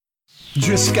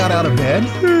Just got out of bed?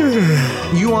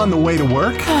 You on the way to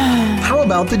work? How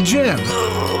about the gym?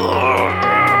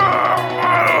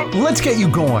 Let's get you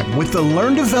going with the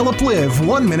Learn, Develop, Live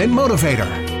 1 Minute Motivator.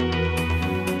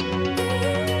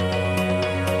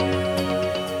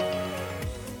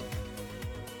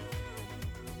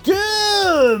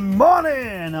 Good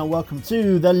morning and welcome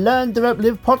to the Learn, Develop,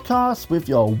 Live podcast with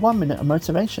your 1 minute of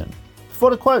motivation. For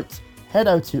the quote, head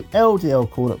over to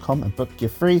ldlcall.com and book your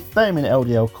free 30-minute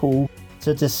LDL call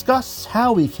to discuss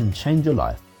how we can change your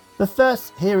life. But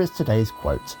first, here is today's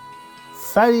quote.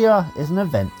 Failure is an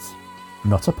event,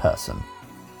 not a person.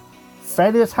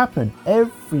 Failures happen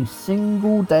every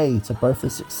single day to both the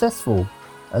successful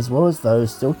as well as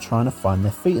those still trying to find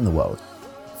their feet in the world.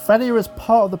 Failure is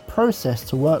part of the process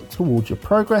to work towards your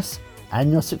progress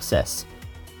and your success.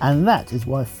 And that is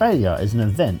why failure is an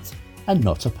event and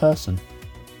not a person.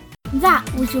 That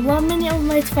was your 1 minute of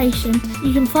motivation.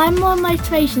 You can find more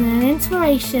motivation and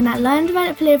inspiration at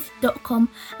learndeveloplive.com,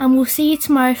 and we'll see you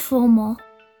tomorrow for more.